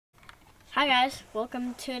Hi guys,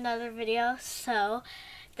 welcome to another video. So,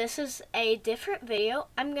 this is a different video.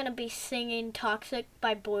 I'm going to be singing Toxic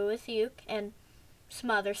by boywithuke and some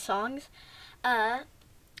other songs.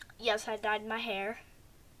 Yes, I dyed my hair.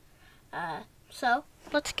 So,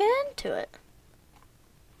 let's get into it.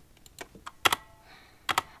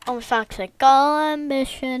 I'm toxic, all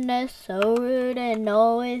ambition is so rude and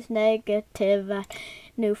always negative. I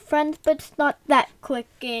new friends, but it's not that quick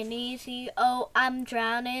and easy. Oh, I'm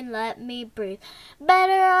drowning, let me breathe.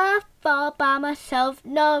 Better off all by myself.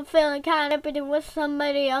 No, I'm feeling kind of empty with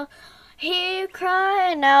somebody else. Hear you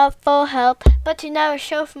crying out for help, but you never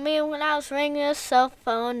showed for me when I was ringing your cell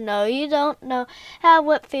phone. No, you don't know how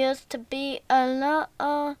it feels to be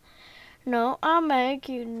alone. No, I'll make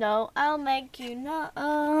you know. I'll make you know.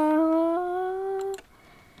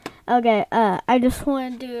 Okay, I just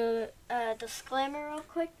want to do a disclaimer real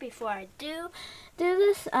quick before I do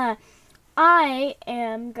this. I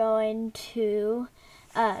am going to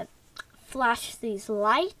flash these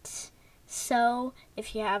lights. So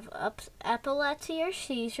if you have epilepsy or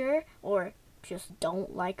seizure, or just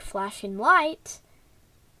don't like flashing lights,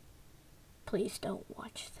 please don't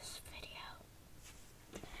watch this video.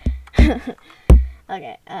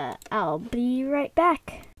 Okay, I'll be right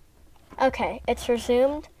back. Okay, it's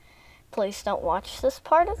resumed. Please don't watch this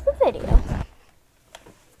part of the video.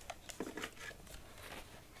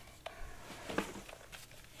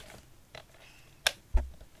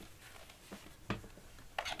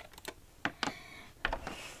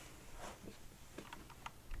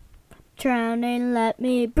 Drowning, let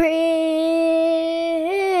me breathe.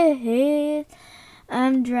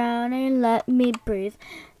 I'm drowning, let me breathe.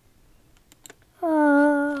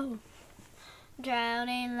 Oh,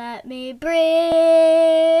 drowning, let me breathe.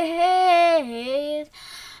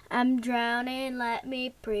 I'm drowning, let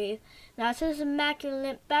me breathe. Now this is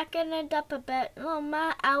immaculate, backing it up a bit. On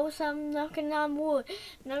my house, I'm knocking on wood.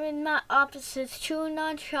 Knowing my opposites, chewing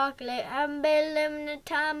on chocolate. I haven't been living the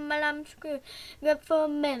time, but I'm screwed. Good for a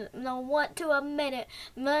minute, don't want to admit it.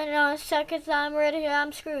 But on seconds, I'm ready,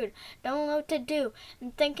 I'm screwed. Don't know what to do.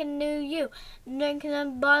 I'm thinking new you. I'm drinking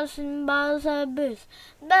them bottles and bottles of booze.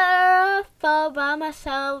 Better off all by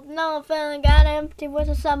myself. No, I'm feeling kinda empty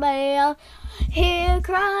with somebody else. Here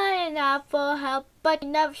crying out for help, but you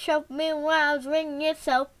never showed me when I was ringing your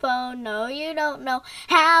cell phone. No, you don't know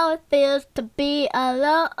how it feels to be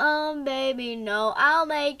alone, baby. No, I'll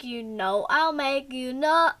make you know. I'll make you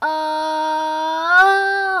know.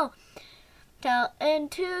 Tell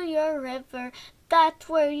into your river. That's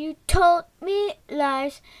where you told me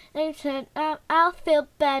lies. They said I'll feel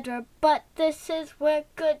better, but this is where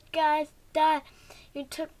good guys die. You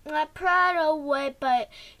took my pride away, but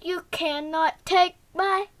you cannot take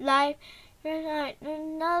my life. You're not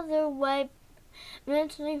another way.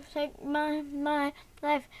 Mentally take my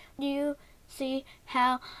life. You see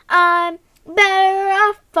how I'm better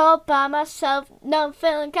off all by myself. No, I'm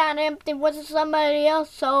feeling kinda empty with somebody else.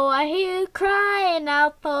 So I hear you crying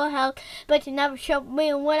out for help, but you never showed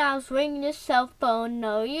me when I was ringing your cell phone.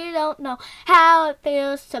 No, you don't know how it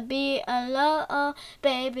feels to be alone,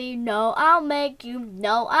 baby. No, I'll make you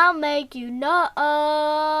know. I'll make you know.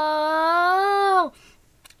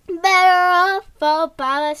 Better off all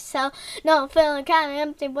by myself. No, I'm feeling kinda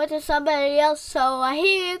empty with somebody else. So I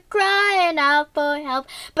hear you crying out for help,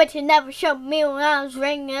 but you never showed me when I was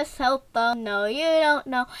ringing your cell phone. No, you don't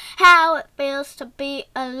know how it feels to be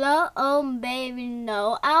alone, baby.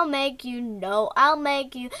 No, I'll make you know. I'll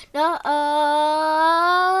make you know.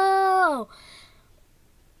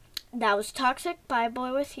 That was Toxic by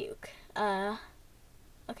boywithuke.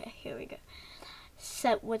 Okay, here we go.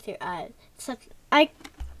 Set with your eyes. Said I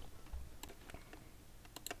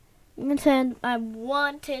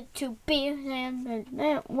wanted to be a man,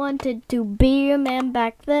 I wanted to be a man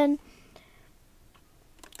back then.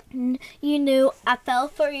 You knew I fell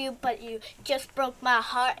for you, but you just broke my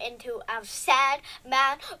heart into I'm sad,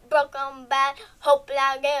 mad, broken, bad. Hoping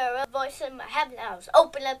I'll get a voice in my head. I was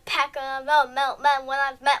open a pack of melt man when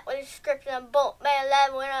I met with a script and bolt man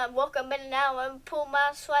lad. When I woke up in an hour and pulled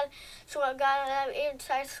my sweat, so I got out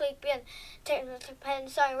inside sleeping. Take the pen,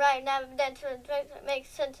 sorry, right now, then to make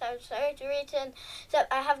sense. I was sorry to reach in, so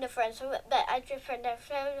I have no friends, so that I just friend that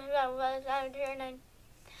I'm turning.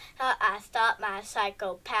 I stopped my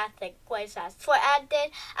psychopathic ways. I swear I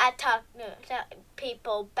did. I talked to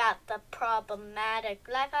people about the problematic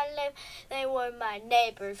life I live. They were my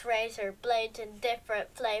neighbors, razor blades and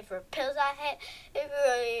different flavor pills I hate. It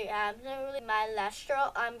really am really my last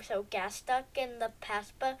straw. I'm so gas stuck in the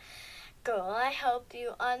past, but girl, I hope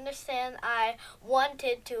you understand. I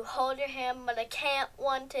wanted to hold your hand, but I can't.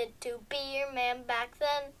 Wanted to be your man back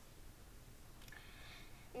then.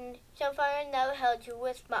 So far I never held you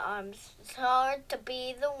with my arms. It's hard to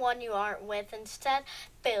be the one you aren't with. Instead,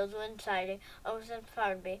 filled with anxiety. Almost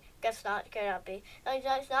inspired me. Guess not, cannot be.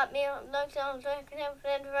 It's not me. Looks on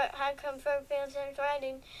high comfort feels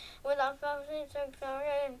writing. Without problems,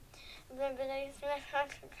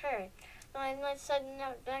 I said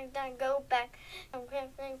no, go back.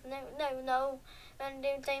 No. And do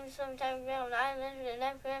things sometimes on islands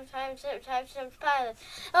and types of pilots.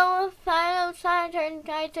 Oh, final side turn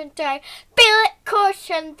tight and dry. Feel it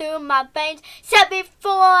coursing through my veins. Said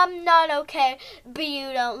before I'm not okay, but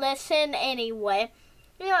you don't listen anyway.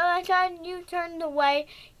 You know, I tried, you turned away.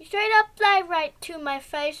 You straight up lied right to my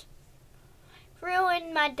face.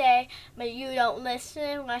 Ruined my day, but you don't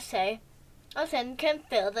listen when I say. Listen can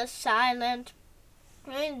fill the silence.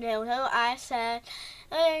 You know what I said.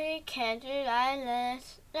 I can't deny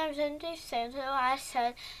this. Nothing to say, so I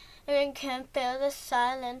said. I can feel the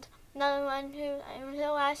silence. Another one who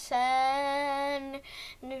so I said.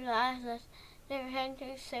 Nothing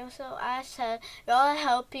to say, so I said. I'll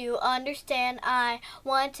help you understand. I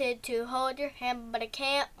wanted to hold your hand, but I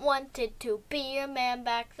can't. Wanted to be your man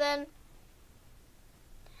back then.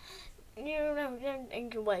 You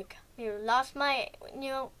wake. You lost my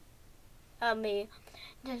me.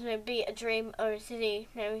 This would be a dream or a city.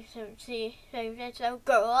 So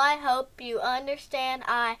girl, I hope you understand.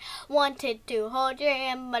 I wanted to hold your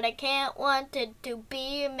hand, but I can't. Wanted to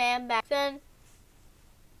be your man back then.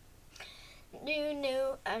 You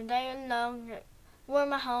knew I'm there alone. Were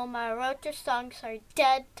my home. I wrote your songs are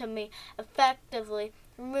dead to me. Effectively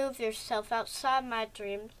remove yourself outside my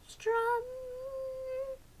dreams. Strum.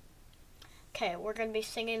 Okay, we're gonna be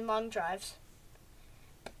singing Long Drives.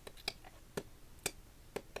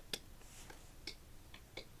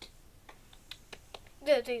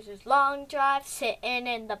 These long drives, sitting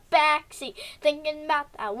in the back seat, thinking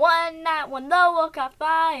about that one night when the world caught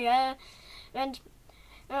fire, and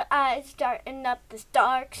my eyes starting up this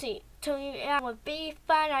dark sea. Told you I would be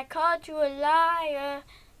fine. I called you a liar.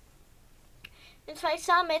 It's like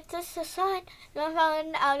it's a sign. I'm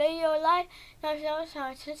falling out of your life. No, it's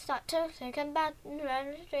not to think about and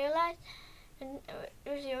realize. And it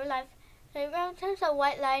was your life. There's a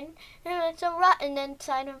white line, and it's a rotten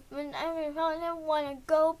inside of me. I want to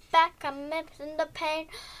go back. I'm missing the pain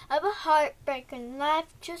of a heartbreaking life.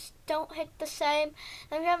 Just don't hit the same.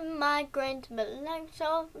 I'm having migraines, but I'm so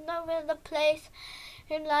all over the place.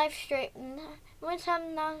 In life straight, when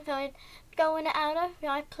I'm not feeling going out of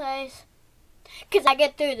my place. 'Cause I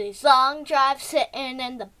get through these long drives, sitting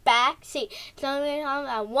in the back seat, telling on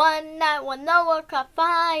that one night when the world caught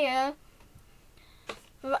fire.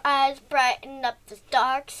 My eyes brightened up this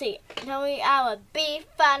dark sea, knowing I would be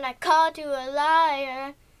fine. I called you a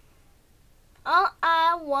liar. All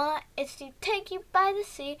I want is to take you by the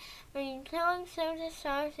sea, where you know so the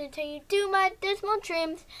stars and take you to my dismal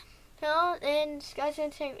dreams. All in the skies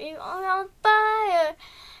and take you all on fire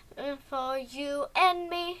for you and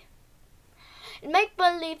me. And make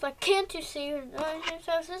believe, why can't you see?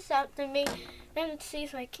 It's out to me. And it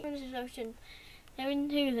sees like the ocean.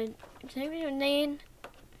 Everything your name.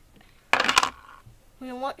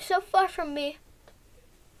 You weren't so far from me.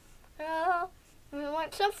 Oh, you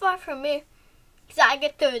weren't so far from me. 'Cause I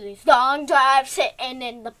get through these long drives, sitting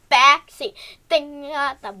in the back seat, thinking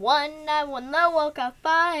about that one night when the world caught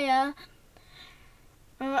fire.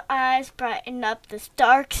 My eyes brighten up this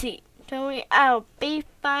dark seat, telling I'll be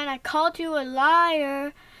fine. I called you a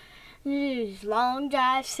liar. These long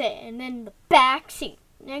drives, sitting in the back seat,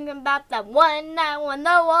 thinking about that one night when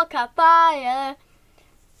the world caught fire.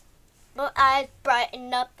 My eyes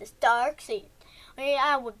brighten up this dark seat.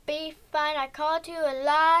 I would be fine. I called you a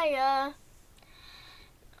liar.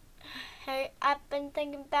 Hey, I've been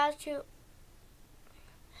thinking about you.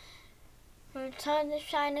 The sun is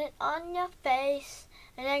shining on your face,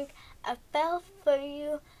 and then I fell for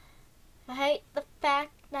you. I hate the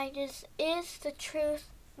fact that this is the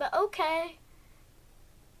truth, but okay.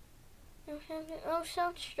 Oh,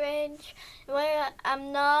 so strange. Where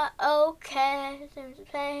I'm not okay. There's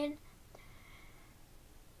pain.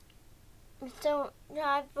 Don't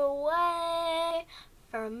drive away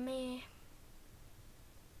from me.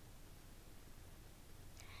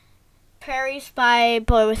 Prairies by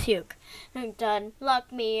Boywithuke. I'm done.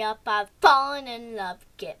 Lock me up. I've fallen in love.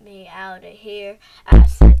 Get me out of here. I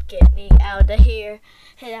said get me out of here.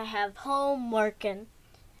 And I have homework and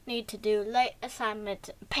need to do late assignments.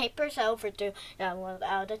 Papers overdue. I was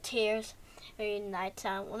out of tears. Every night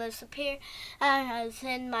I will disappear. I was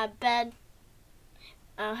in my bed.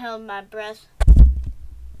 I held my breath.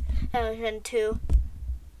 I was in to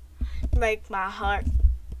break my heart.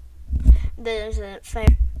 This isn't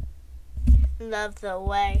fair. love the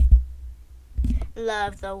way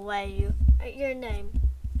you write your name.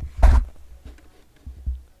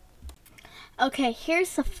 Okay,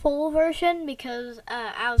 here's the full version because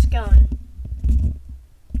I was going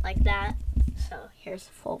like that. So here's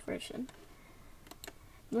the full version.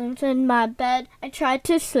 Lived in my bed, I tried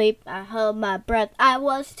to sleep, I held my breath, I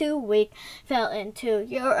was too weak. Fell into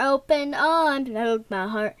your open arms, broke my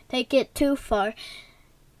heart, take it too far.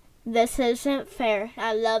 This isn't fair,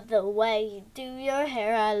 I love the way you do your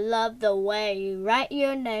hair, I love the way you write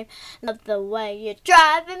your name, love the way you're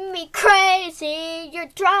driving me crazy,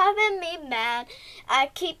 you're driving me mad. I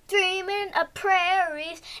keep dreaming of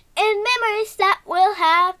prairies and memories that we'll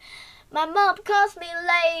have. My mom calls me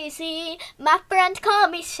lazy, my friends call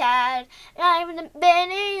me sad. I haven't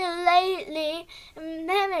been here lately and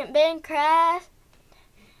haven't been crass.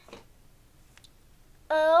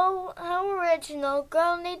 Oh, how original,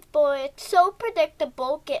 girl needs boy, it's so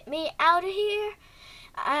predictable, get me out of here.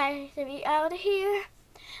 I to be out of here.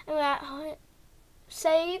 And I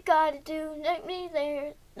say you gotta do, let me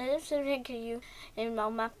there, let me think of you and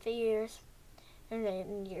all my fears.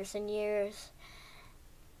 And years and years.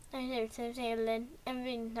 I never said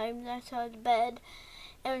every time I saw the bed,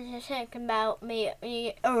 I was just thinking about me,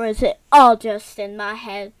 or was it all just in my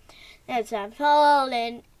head? As I'm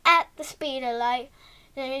falling at the speed of light,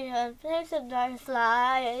 there's a dark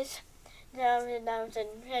flies, down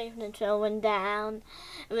and going down.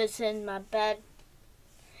 It was in my bed.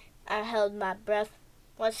 I held my breath,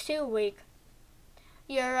 was too weak.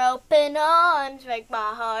 Your open arms break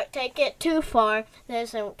my heart, take it too far.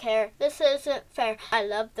 This don't care, this isn't fair. I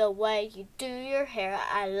love the way you do your hair,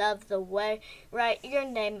 I love the way you write your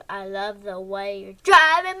name, I love the way you're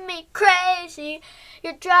driving me crazy,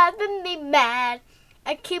 you're driving me mad.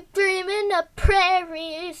 I keep dreaming of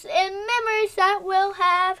prairies and memories that we'll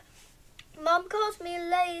have. Mom calls me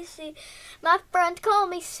lazy, my friends call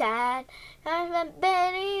me sad. I haven't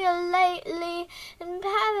been here lately and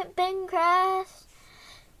haven't been crass.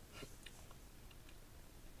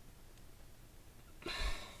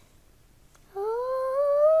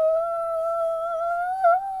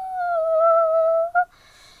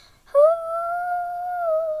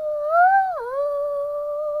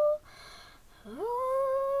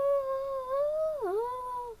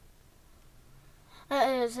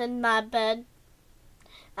 I was in my bed.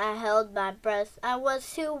 I held my breath. I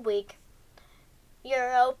was too weak.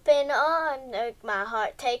 Your open arms break my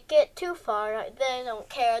heart, take it too far. They don't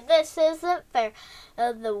care, this isn't fair.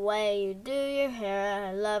 Love the way you do your hair,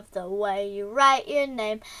 I love the way you write your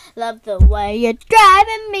name, love the way you're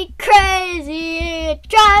driving me crazy, you're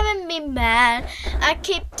driving me mad. I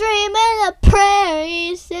keep dreaming of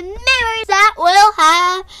prairies and memories that we'll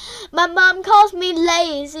have. My mom calls me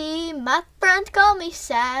lazy, my friends call me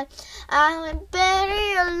sad. I haven't been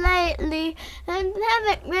here lately and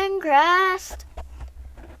haven't been grassed.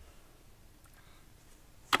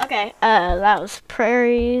 Okay, that was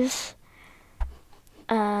prairies.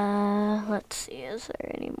 Let's see, is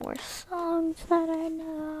there any more songs that I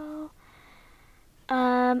know?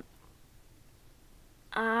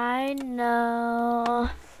 I know.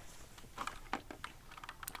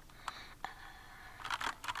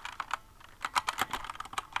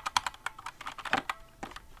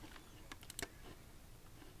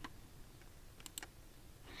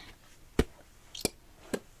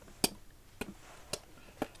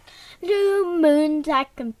 Blue moons, I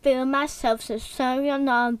can feel myself so sun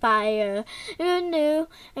on fire. You knew,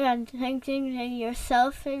 and thinking to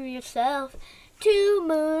yourself for yourself. 2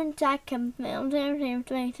 moons, I can feel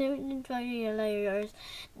your layers.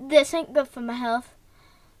 This ain't good for my health.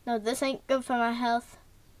 No, this ain't good for my health.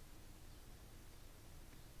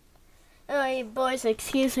 Oh, you boys,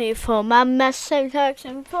 excuse me for my mess. I'm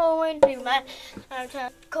talking forward to my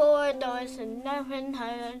corridors and nothing.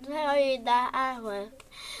 I tell you that I was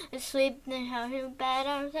asleep in how you bed.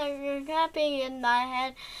 I'm so happy in my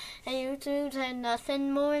head. And you two said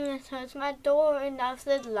nothing more than touch my door and off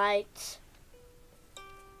the lights.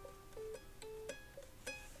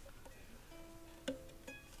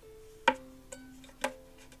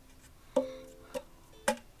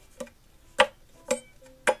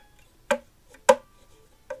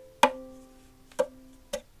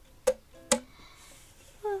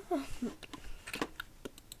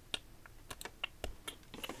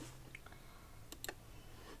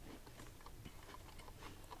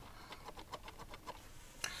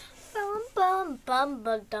 Bum bum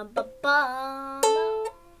bum dum bum bum.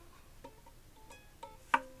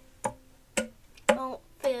 Don't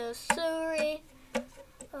feel sorry.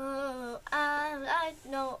 Oh, I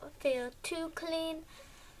don't feel too clean.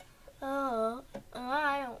 Oh,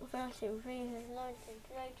 I don't feel so freezing, like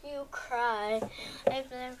you cry. If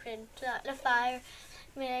the start the fire,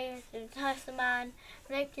 make you touch the mind,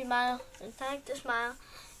 make you smile, and take the smile.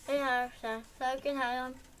 In our sun, soaking high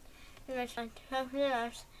on, in the sun, soaking the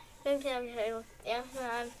nurse, think every table, yes,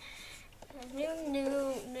 I'm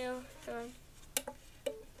new,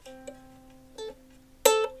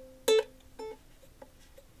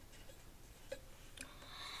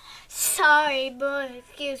 Sorry, boy,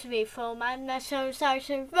 excuse me for my national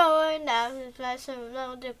searching for now. It's lesson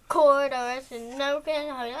of the corridors and no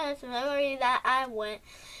memory that I went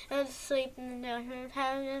and sleep in the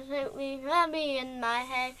house and me happy in my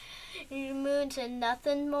head. You moods and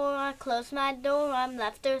nothing more. I close my door, I'm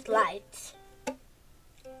left there's lights.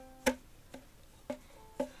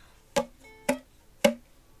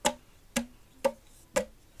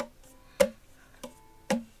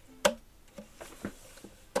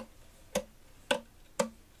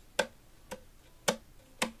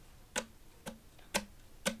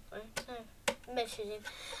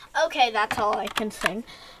 Okay, that's all I can sing.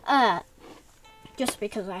 Just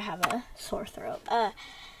because I have a sore throat.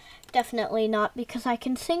 Definitely not because I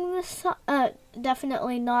can sing this song.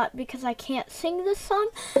 Definitely not because I can't sing this song.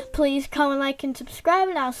 Please comment, like, and subscribe,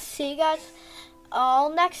 and I'll see you guys all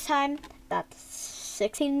next time. That's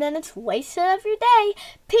 16 minutes wasted of your day.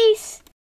 Peace.